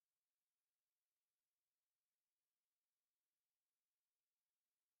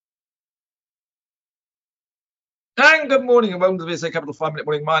And good morning and welcome to the VSA Capital 5 Minute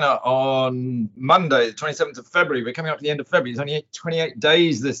Morning Miner on Monday, the 27th of February. We're coming up to the end of February. It's only 28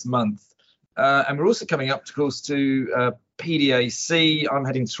 days this month. And we're also coming up, of course, to PDAC. I'm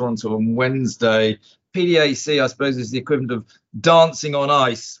heading to Toronto on Wednesday. PDAC, I suppose, is the equivalent of dancing on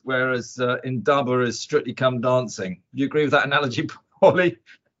ice, whereas Indaba is strictly come dancing. Do you agree with that analogy, Polly?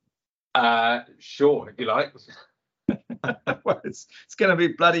 Sure, if you like. Well, it's going to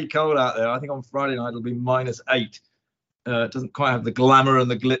be bloody cold out there. I think on Friday night it'll be -8. It doesn't quite have the glamour and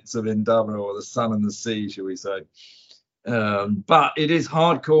the glitz of Indaba or the sun and the sea, shall we say. But it is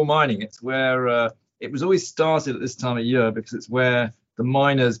hardcore mining. It's where it was always started at this time of year because it's where the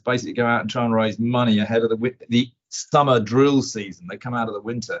miners basically go out and try and raise money ahead of the summer drill season. They come out of the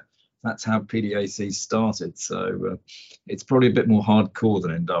winter. That's how PDAC started. So it's probably a bit more hardcore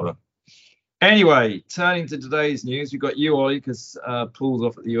than Indaba. Anyway, turning to today's news, we've got you, Ollie, because Paul's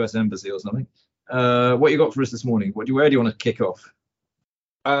off at the US Embassy or something. What you got for us this morning? Where do you want to kick off?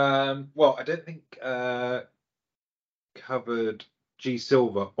 Well, I don't think covered G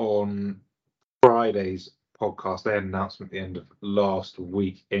Silver on Friday's podcast. They had an announcement at the end of last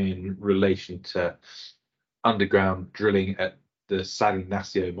week in relation to underground drilling at the San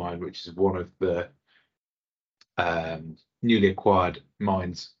Ignacio mine, which is one of the newly acquired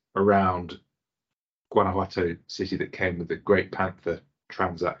mines around Guanajuato City that came with the Great Panther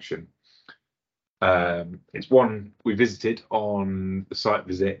transaction. It's one we visited on the site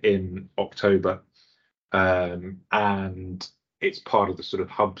visit in October, and it's part of the sort of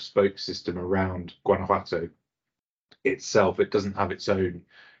hub spoke system around Guanajuato itself. It doesn't have its own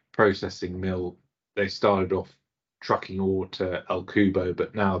processing mill. They started off trucking ore to El Cubo,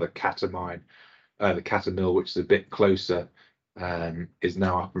 but now the Cata mine, the Cata mill, which is a bit closer, is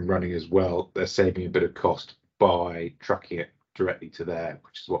now up and running as well. They're saving a bit of cost by trucking it directly to there,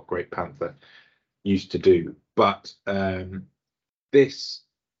 which is what Great Panther used to do. But this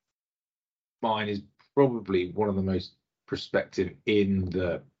mine is probably one of the most prospective in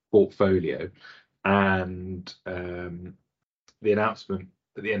the portfolio, and the announcement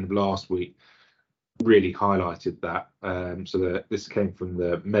at the end of last week really highlighted that. This came from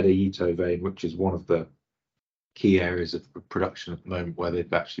the Medallito vein, which is one of the key areas of production at the moment, where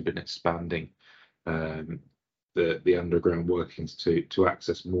they've actually been expanding the underground workings to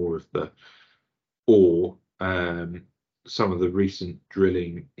access more of the ore. Some of the recent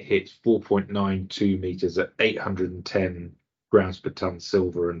drilling hit 4.92 meters at 810 grams per ton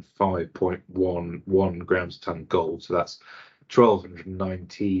silver and 5.11 grams per ton gold. So that's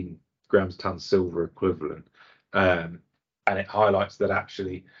 1219 grams per ton silver equivalent. And it highlights that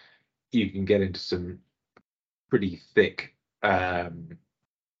actually you can get into some pretty thick, high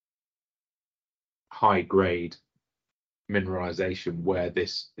grade mineralization where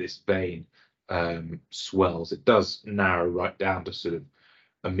this vein swells. It does narrow right down to sort of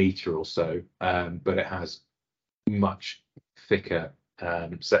a meter or so, but it has much thicker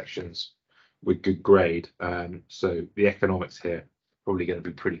sections with good grade. So the economics here are probably going to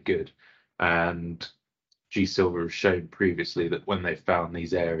be pretty good. And G Silver has shown previously that when they've found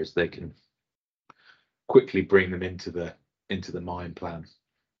these areas, they can quickly bring them into the mine plan.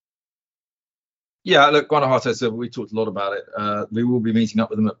 Yeah, look, Guanajuato Silver, we talked a lot about it. We will be meeting up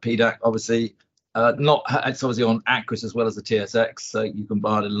with them at PDAC, obviously. It's obviously on Aquis as well as the TSX, so you can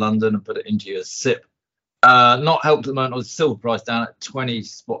buy it in London and put it into your SIP. Not helped at the moment, with the silver price down at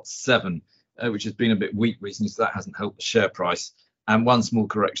 20.7, which has been a bit weak recently, so that hasn't helped the share price. And one small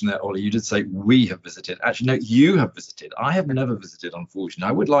correction there, Ollie, you did say we have visited. Actually, no, you have visited. I have never visited, unfortunately.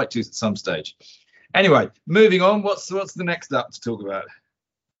 I would like to at some stage. Anyway, moving on, what's the next up to talk about?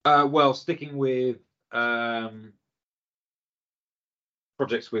 Well, sticking with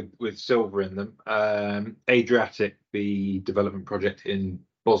projects with silver in them, Adriatic, the development project in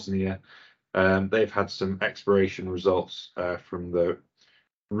Bosnia, they've had some exploration results from the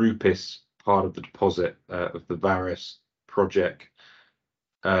Rupis part of the deposit of the Vares project.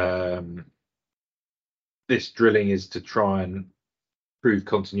 This drilling is to try and prove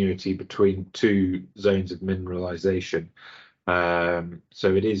continuity between two zones of mineralization.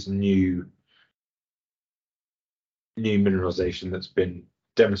 So it is new mineralization that's been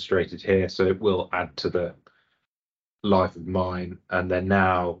demonstrated here, so it will add to the life of mine. And they're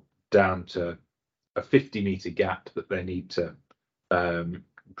now down to a 50-meter gap that they need to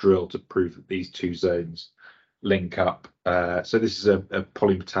drill to prove that these two zones link up. So this is a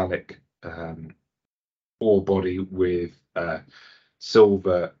polymetallic ore body with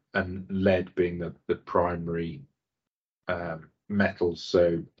silver and lead being the primary metals.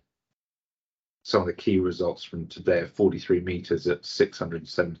 So some of the key results from today are 43 meters at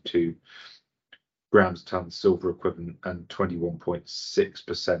 672 grams per tonne silver equivalent and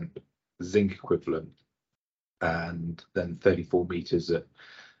 21.6% zinc equivalent, and then 34 meters at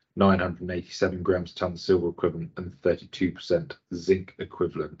 987 grams per tonne silver equivalent and 32% zinc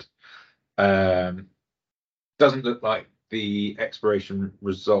equivalent. Doesn't look like the exploration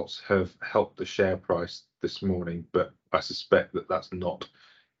results have helped the share price this morning, but I suspect that that's not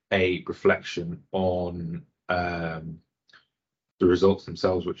a reflection on the results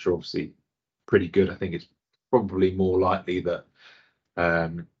themselves, which are obviously pretty good. I think it's probably more likely that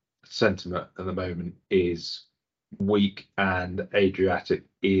sentiment at the moment is weak, and Adriatic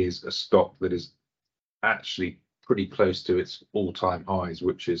is a stock that is actually pretty close to its all-time highs,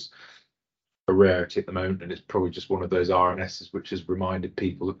 which is a rarity at the moment, and it's probably just one of those RNSs which has reminded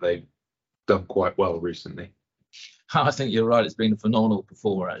people that they've done quite well recently. I think you're right. It's been a phenomenal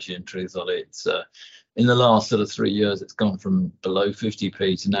performer, actually, in truth. It's in the last sort of 3 years, it's gone from below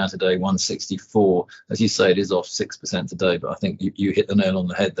 50p to now today 164. As you say, it is off 6% today, but I think you hit the nail on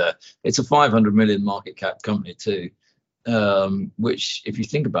the head there. It's a 500 million market cap company too, which, if you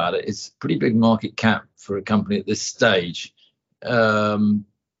think about it, is pretty big market cap for a company at this stage. I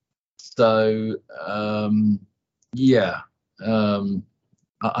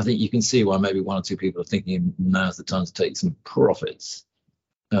think you can see why maybe one or two people are thinking now's the time to take some profits.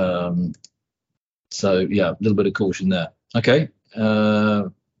 So yeah, a little bit of caution there. Okay,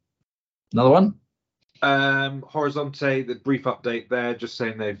 another one. Horizonte, the brief update there, just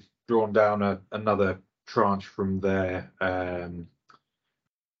saying they've drawn down another tranche from their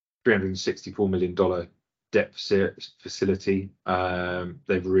 $364 million debt facility.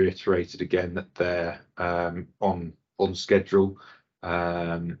 They've reiterated again that they're on schedule.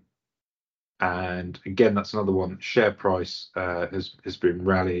 And again, that's another one. Share price has been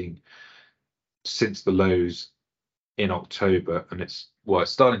rallying since the lows in October, and it's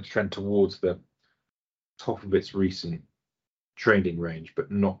starting to trend towards the top of its recent trading range, but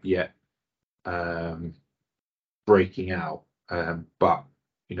not yet breaking out. But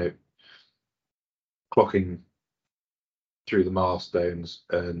clocking through the milestones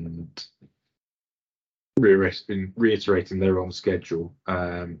and reiterating they're on schedule,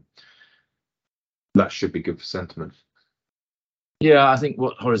 that should be good for sentiment. Yeah, I think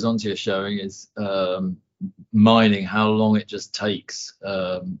what Horizonte is showing is mining how long it just takes.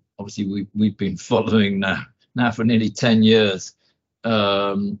 Obviously, we've been following now for nearly 10 years,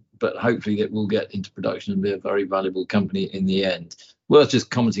 but hopefully it will get into production and be a very valuable company in the end. Worth just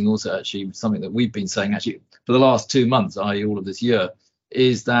commenting also, actually, something that we've been saying actually for the last 2 months, i.e. all of this year,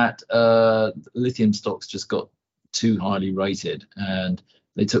 is that lithium stocks just got too highly rated, and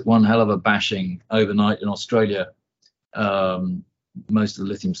they took one hell of a bashing overnight in Australia. Most of the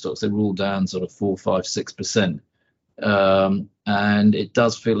lithium stocks, they were all down sort of 4, 5, 6%, and it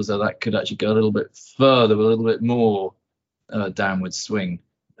does feel as though that could actually go a little bit further, with a little bit more downward swing.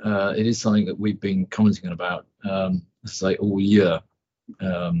 It is something that we've been commenting about, let's say, all year.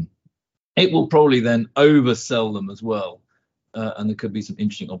 It will probably then oversell them as well, and there could be some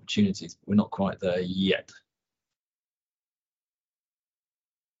interesting opportunities, but we're not quite there yet.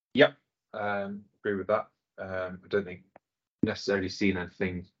 Yep, agree with that. I don't think necessarily seen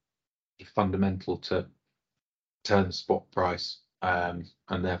anything fundamental to turn the spot price, and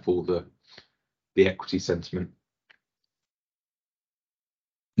therefore the equity sentiment.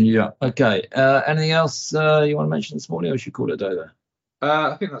 Yeah. Okay. Anything else you want to mention this morning, or should we call it a day there?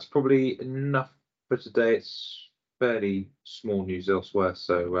 I think that's probably enough for today. It's fairly small news elsewhere,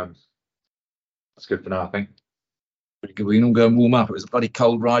 so that's good for now, I think. Pretty good. We can all go and warm up. It was a bloody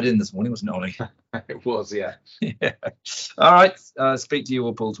cold ride in this morning, wasn't it, Ollie? It was, yeah. Yeah. All right. Speak to you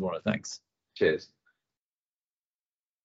all, Paul, tomorrow. Thanks. Cheers.